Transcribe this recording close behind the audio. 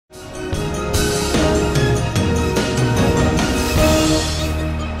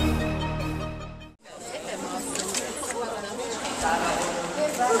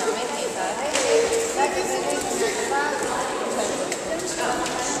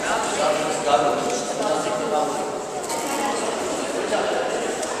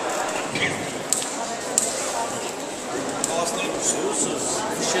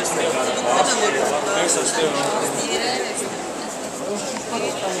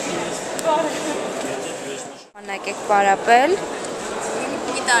ժամանակ եք պարապել։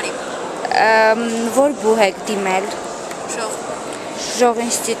 Մի տարի։ Որ բուհ եք դիմել։ Ժող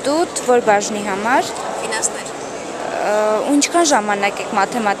ինստիտուտ, որ բաժնի համար։ Ֆինանսներ։ Ու ինչքան ժամանակ եք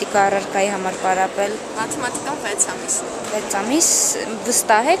մաթեմատիկա առարկայի համար պարապել։ Մաթեմատիկան 6 ամիս։ 6 ամիս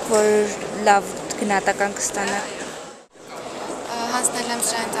վստահ եք, որ լավ գնահատական կստանաք։ Հասնել եմ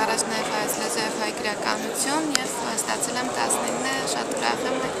սրանից առաջ նաև հայոց լեզու և հայ գրականություն և ստացել եմ 19, շատ ուրախ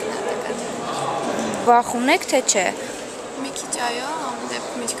եմ այդ գնահատականին։ Վախում եք, թե չէ։ Մի քիչ այո,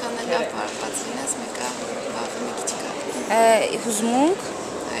 դեպքում ինչքան էլ լավ պարապած լինես, մեկը վախը մի քիչ կա։ Հուզմունք։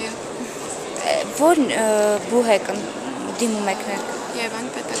 Այո։ Որ բուհ եք դիմում եք ներկայացրել։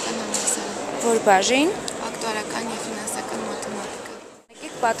 Երևանի պետական համալսարանի։ Որ բաժին։ Ակտուարական և ֆինանսական մաթեմատիկա։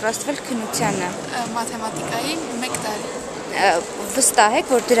 Եք պատրաստվել քննությանը։ Մաթեմատիկայի 1 տարի։ Վստահ եք,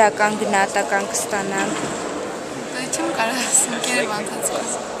 որ դրական գնահատական կստանանք։ Չեմ կարող ասեմ, Երևան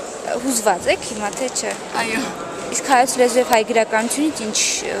ընթացքում։ Հուզված եք հիմա, թե չէ։ Այո։ Իսկ հայոց լեզու և հայ գրականությունից ինչ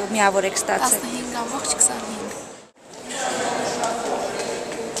միավոր եք ստացել։ 15.25։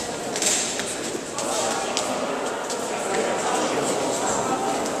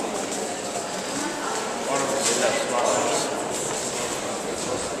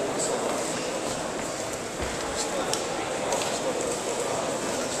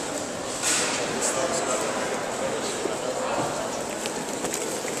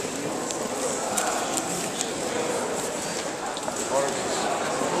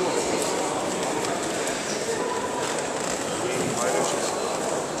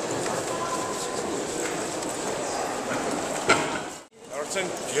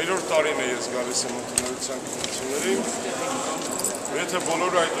 Երրորդ տարին է ես գալիս եմ ընդունելության քննություններին, եթե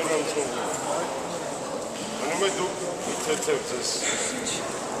բոլորը այդ օրը ընդունվում են, մնում է դուք մի թեթև ձեզ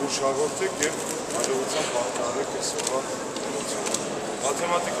ուշաղորդեք և հաջողությամբ հաղթահարեք այսօրվա քննությունը։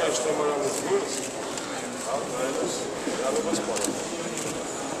 Մաթեմատիկայի շտեմարանից դուրս, նայելուց հեռալովս պարապել։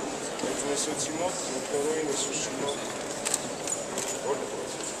 Այդ նեսոցի մոտ, ինքնորոյի նեսոցի մոտ, որ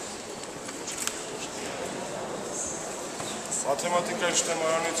Մաթեմատիկայի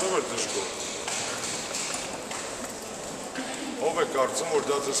շտեմարանից ով էր դժգոհ։ Ով է կարծում, որ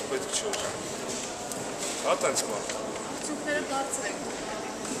դա ձեզ պետք չէր։ Հա տենց մարդ։ Արդյունքները բարձր են։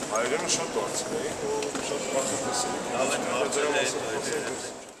 Հայերենը շատ բարձր է, շատ բարձր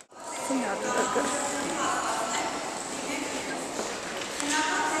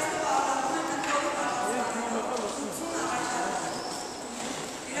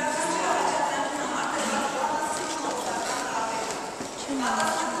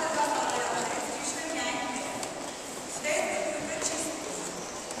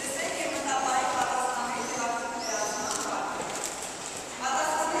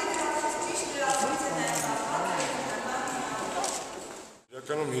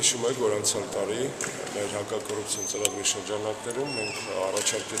Իրականում հիշում եք, որ անցյալ տարի մեր հակակոռուպցիոն ծրագրի շրջանակներում մենք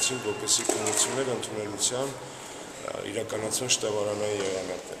առաջարկեցինք, որպեսզի քննությունները ընդունելության իրականացվեն շտեմարանային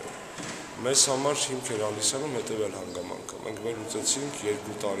եղանակներում։ Մեզ համար հիմք էր հանդիսանում հետևյալ հանգամանքը։ Մենք վերլուծեցինք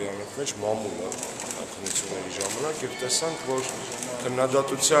 2 տարիանոց մեջ մամլո քննությունների ժամանակ և տեսանք, որ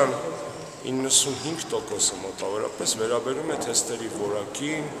քննադատության 95%-ը մոտավորապես վերաբերում է թեստերի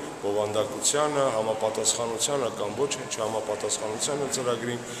որակին, բովանդակությանը, համապատասխանությանը կամ ոչ չհամապատասխանությանը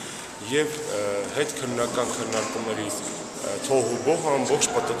ծրագրին և հետքննական քննարկումների թոհուբոհը ամբողջ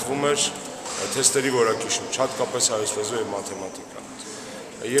պտտվում էր թեստերի որակի շուրջ, հատկապես հայոց լեզու և մաթեմատիկա։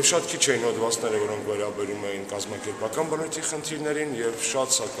 Եվ շատ քիչ էին հոդվածները, որոնք վերաբերում էին կազմակերպական բնույթի խնդիրներին և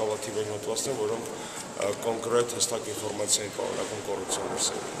շատ սակավաթիվ էին հոդվածները, որոնք կոնկրետ հստակ ինֆորմացիա էին պարունակում կոռուպցիոն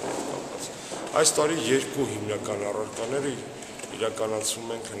դրսևորումների կապված։ Այս տարի 2 հիմնական առարկաները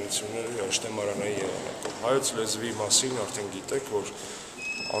իրականացվում են քննությունների շտեմարանային եղանակով։ Հայոց լեզվի մասին արդեն գիտեք, որ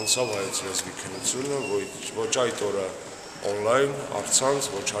անցավ հայոց լեզվի քննությունը, ոչ այդ օրը on-line, առցանց,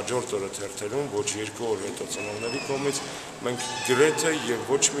 ոչ հաջորդ օրը թերթերում, ոչ 2 օր հետո ծնողների կողմից մենք գրեթե և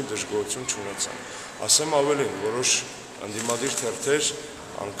ոչ մի դժգոհություն չունեցանք։ Ասեմ ավելին, որոշ ընդդիմադիր թերթեր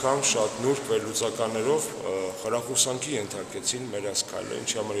անգամ շատ նուրբ վերլուծականներով խրախուսանքի ենթարկեցին մեր այս քայլը,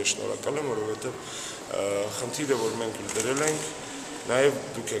 ինչի համար ես շնորհակալ եմ, որովհետև խնդիրը, որ մենք դրել ենք, նաև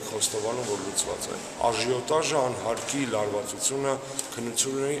դուք եք խոստովանում, որ լուծված է։ Աժիոտաժը, անհարկի լարվածությունը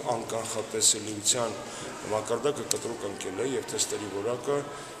քննությունների անկանխատեսելիության մակարդակը կտրուկ ընկել է և թեստերի որակը,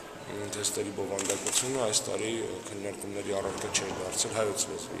 թեստերի բովանդակությունը այս տարի քննարկումների առարկա չէր դարձել հայոց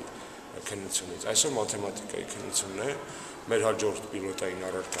լեզվի քննությունից։ Այսօր մաթեմատիկայի քննությունն է, մեր հաջորդ պիլոտային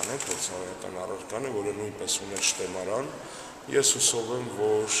առարկան է, փորձարարական առարկան է, որը նույնպես ուներ շտեմարան։ Ես հուսով եմ,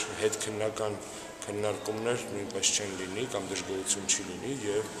 որ հետքննական քննարկումներ նույնպես չեն լինի կամ դժգոհություն չի լինի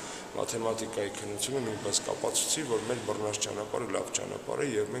և մաթեմատիկայի քննությունը նույնպես կապացուցի, որ մեր բռնած ճանապարհը լավ ճանապարհ է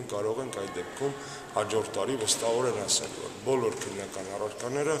եւ մենք կարող ենք այդ դեպքում հաջորդ տարի վստահորեն ասել, որ բոլոր քննական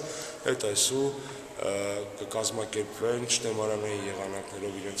առարկաները այդ այսու կկազմակերպվեն շտեմարանային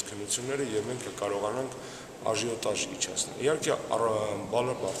եղանակներով իրենց քննությունները եւ մենք կկարողանանք աժիոտաժ իջացնել։ Իհարկե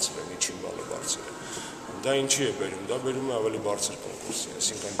բալը բարձր է, միջին բալը բարձր է։ Դա ինչի է բերում։ Դա բերում է ավելի բարձր կոնկուրսի,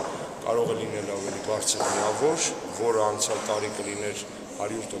 այսինքն կարող է լինել ավելի բարձր միավոր, որը անցյալ տարի կլիներ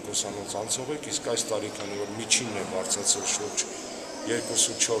 100%-անոց անցողիկ, իսկ այս տարի քանի որ միջինն է բարձրացել շուրջ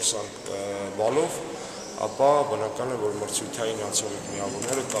 2.4 բալով, ապա բնական է, որ մրցույթային անցողիկ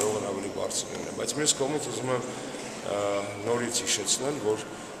միավորները կարող են ավելի բարձր լինել, բայց մյուս կողմից ուզում եմ նորից հիշեցնել, որ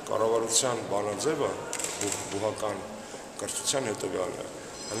կառավարության բանաձևը բուհական կրթության հետևյալն է.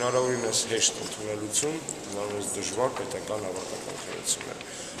 հնարավորինս հեշտ ընդունելություն, հնարավորինս դժվար պետական հավաքական քննություններ,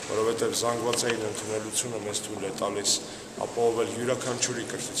 որովհետև զանգվածային ընդունելությունը մեզ թույլ է տալիս ապահովել յուրաքանչյուրի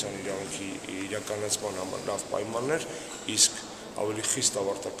կրթության իրավունքի իրականացման համար լավ պայմաններ, իսկ ավելի խիստ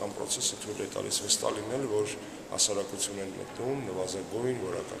ավարտական process-ը թույլ է տալիս վստահ լինել, որ հասարակություն են մտնում նվազագույն,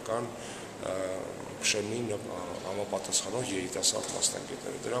 որակական, շեմին համապատասխանող երիտասարդ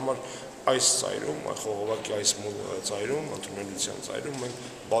մասնագետները։ Դրա համար այս ծայրում, խողովակի այս ծայրում, ընդունելության ծայրում մենք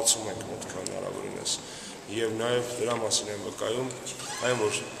բացում ենք մուտքը հնարավորինս։ Եվ նաև դրա մասին եմ վկայում, այն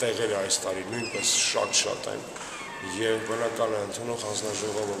որ տեղերը այս տարի նույնպես շատ են եւ բնական է ընդունող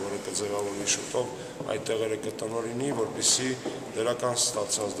հանձնաժողովը, որը կձևավորվի շուտով, այդ տեղերը կտնօրինի, որպեսզի դրական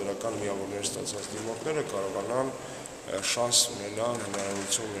ստացած, դրական միավորներ ստացած դիմորդները կարողանան շանս ունենան,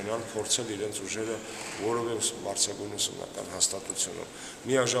 հնարավորություն ունենան փորձել իրենց ուժերը որևէ բարձրագույն ուսումնական հաստատությունում։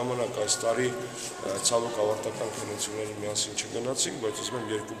 Միաժամանակ այս տարի ցավոք ավարտական քննությունների միասին չգնացինք, բայց ուզում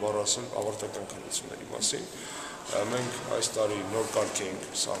եմ երկու բառ ասել ավարտական քննությունների մասին։ Մենք այս տարի նոր կարգ էինք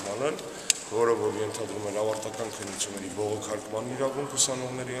սահմանել, որը որ ենթադրում է ավարտական քննությունների բողոքարկման իրավունք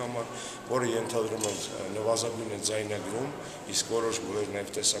ուսանողների համար, որը ենթադրում է նվազագույն ձայնագրում, իսկ որոշ բուրեր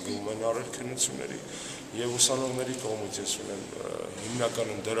նաև տեսագրում են արել քննությունների, եւ ուսանողների կողմից ես ունեմ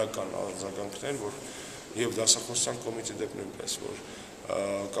հիմնականում դրական արձագանքներ, որ եւ դասախոսության կոմիտեի դեպ նույնպես, որ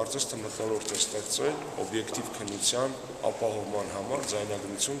կարծես թե մթնոլորտ է ստեղծվել օբյեկտիվ քննության ապահովման համար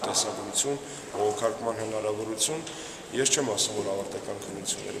ձայնագրություն, տեսագրություն, բողոքարկման հնարավորություն։ Ես չեմ ասում, որ ավարտական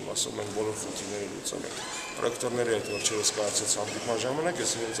քննությունների մասով մենք բոլոր խնդիրները լուծել ենք։ Պրոյեկտորների հետ վերջերս կայացած հանդիպման ժամանակ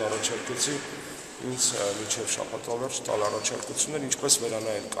ես իրենց առաջարկեցի ինձ մինչև շաբաթվա վերջ տալ առաջարկություններ, ինչպես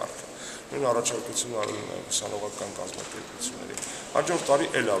վերանայել կարգը։ Նույն առաջարկությունը արել են ուսանողական կազմակերպությունների։ Հաջորդ տարի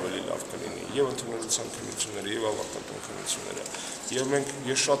էլ ավելի լավ կլինի եւ ընդունելության քննությունները եւ ավարտական քննությունները։ Եվ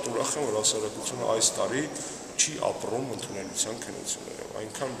ես շատ ուրախ եմ, որ հասարակությունը այս տարի չի ապրում ընդունելության քննություններով։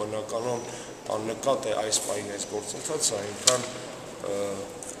 Այնքան բնականon աննկատ է այս պահին այս գործընթացը, այնքան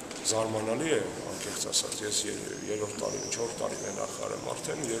զարմանալի է, անկեղծ ասած, ես երրորդ տարին, չորրորդ տարին է նախարարեմ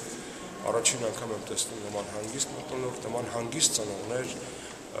արդեն եւ առաջին անգամ եմ տեսնում նման հանգիստ մթնոլորտ, նման հանգիստ ծնողներ,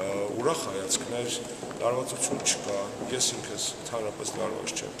 ուրախ հայացքներ, լարվածություն չկա, ես ինքս ընդհանրապես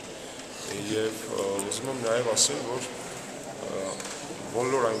լարված չեմ։ Եվ ուզում եմ նաև ասել, որ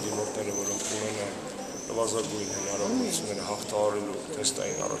բոլոր այն դիմորդները, որոնք ունեն նվազագույն հնարավորությունները հաղթահարելու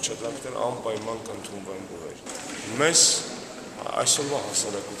թեստային առաջադրանքները անպայման կընդունվեն բուհեր։ Մեզ այսօրվա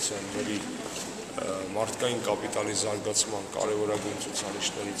հասարակությունների մարդկային կապիտալի զարգացման կարևորագույն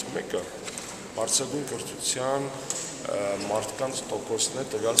ցուցանիշներից մեկը բարձրագույն կրթության մարդկանց տոկոսն է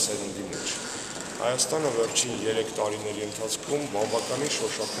տվյալ սերնդի մեջ։ Հայաստանը վերջին 3 տարիների ընթացքում բավականին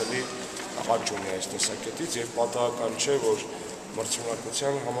շոշափելի աճ ունի այս տեսակետից եւ պատահական չէ, որ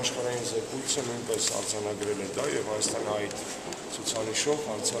մրցունակության համաշխարհային զեկույցը նույնպես արձանագրել է դա եւ Հայաստանը այդ ցուցանիշով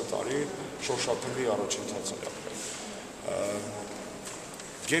անցյալ տարի շոշափելի առաջընթաց է ապրել։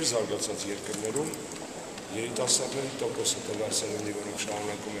 Գերզարգացած երկրներում երիտասարդների տոկոսը տվյալ սերնդի, որոնք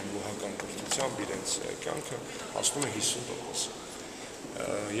շարունակում են բուհական կրթությամբ իրենց կյանքը, հասնում է 50%։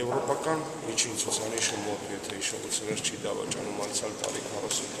 Եվրոպական միջին ցուցանիշը մոտ, եթե հիշողությունս չի դավաճանում, անցյալ տարի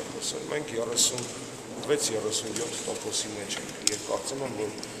 40%, մենք 36-37%-ի մեջ ենք, եւ կարծում եմ,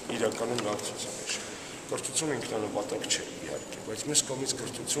 որ իրականում լավ ցուցանիշ է։ Կրթությունը ինքնանպատակ չէ, իհարկե, բայց մյուս կողմից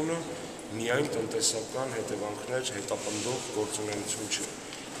կրթությունը միայն տնտեսական հետևանքներ հետապնդող գործունեություն չէ։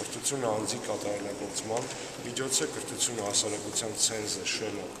 Կրթությունը անձի կատարելագործման միջոց է, կրթությունը հասարակության ցենզը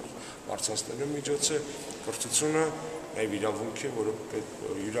շեմը բարձրացնելու միջոց է, կրթությունը նաև իրավունք է, որը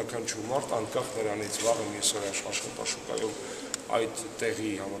յուրաքանչյուր մարդ անկախ նրանից վաղը մյուսօր աշխատաշուկայով այդ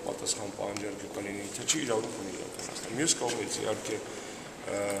տեղի համապատասխան պահանջարկը կլինի, թե չի իրավունք ունի իրականացնել։ Մյուս կողմից իհարկե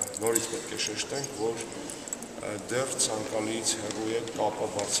նորից պետք է շեշտենք, որ դեռ ցանկալից հեռու է կապը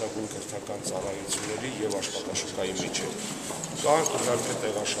բարձրագույն կրթական ծառայությունների եւ աշխատաշուկայի միջեւ։ Կան իհարկե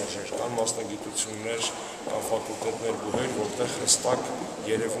տեղաշարժեր, կան մասնագիտություններ, կան ֆակուլտետներ, բուհեր, որտեղ հստակ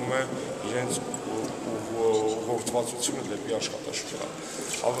երևում է իրենց ուղղորդվածությունը դեպի աշխատաշուկա։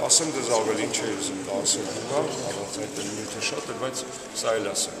 Ասեմ դες ավելին չէի ուզում դա ասել հիմա, առանց այդ նյութը շատ է, բայց սա էլ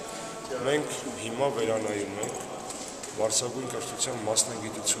ասեմ։ Մենք հիմա վերանայում ենք բարձրագույն կրթության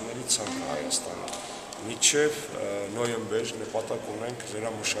մասնագիտությունների ցանկը Հայաստանում։ Մինչև նոյեմբեր նպատակ ունենք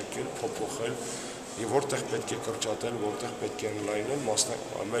վերամշակել, փոփոխել եւ որտեղ պետք է կրճատել, որտեղ պետք է ընդլայնել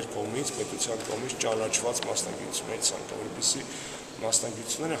մեր կողմից, պետության կողմից ճանաչված մասնագիտությունների ցանկը, որպեսզի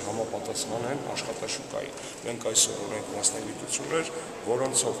մասնագիտությունները համապատասխանեն աշխատաշուկային։ Մենք այսօր ունենք մասնագիտություններ,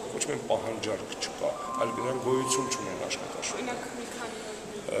 որոնցով ոչ միայն պահանջարկ չկա, այլ դրանք գոյություն չունեն աշխատաշուկայում։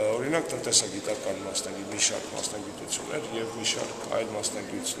 Օրինակ տնտեսագիտական մի շարք մասնագիտություններ եւ մի շարք այլ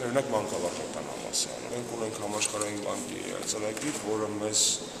մասնագիտություններ, օրինակ մանկավարժական համալսարանը։ Մենք ունենք համաշխարհային բանկի ծրագիր, որը մեզ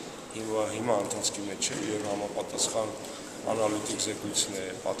հիմա ընթացքի մեջ է եւ համապատասխան անալիտիկ զեկույցն է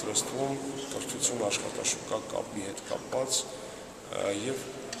պատրաստվում կրթություն աշխատաշուկա կապի հետ կապված եւ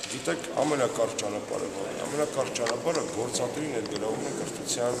գիտեք ամենակարճ ճանապարհը որն է։ Ամենակարճ ճանապարհը գործատուի ներգրավումն է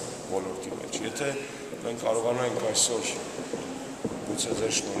կրթության ոլորտի մեջ։ Եթե մենք կարողանանք այսօր գուցե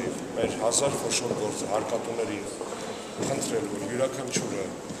ձեր շնորհիվ մեր 1000 խոշոր գործ հարկատուներին խնդրել, որ յուրաքանչյուրը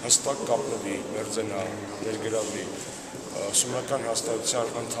հստակ կապնվի, մերձենա, ներգրավի ուսումնական հաստատության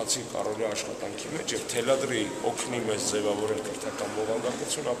ընթացիկ առօրյա աշխատանքի մեջ եւ թելադրի օգնի մեզ ձևավորել կրթական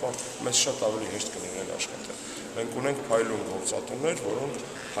բովանդակություն, ապա մեզ շատ ավելի հեշտ կլիներ աշխատել։ Մենք ունենք փայլուն գործատուներ, որոնք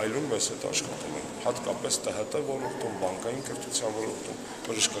փայլուն մեզ հետ աշխատում են, հատկապես ՏՀՏ ոլորտում, բանկային կրթության ոլորտում,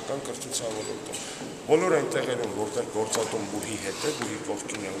 բժշկական կրթության ոլորտում։ Բոլոր այն տեղերում, որտեղ գործատուն բուհի հետ է, բուհի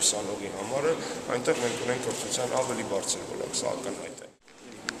կողքին է ուսանողի համարը, այնտեղ մենք ունենք կրթության ավելի բարձր որակ, սա ակնհայտ է։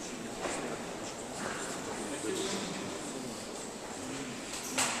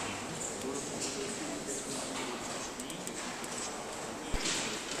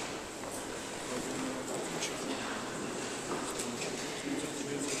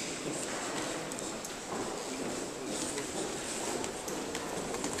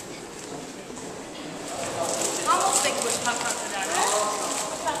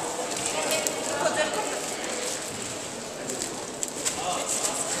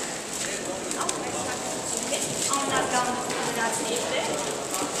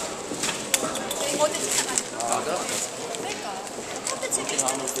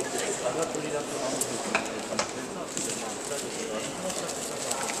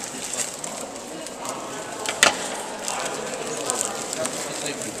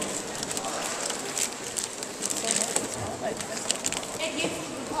 Thank you.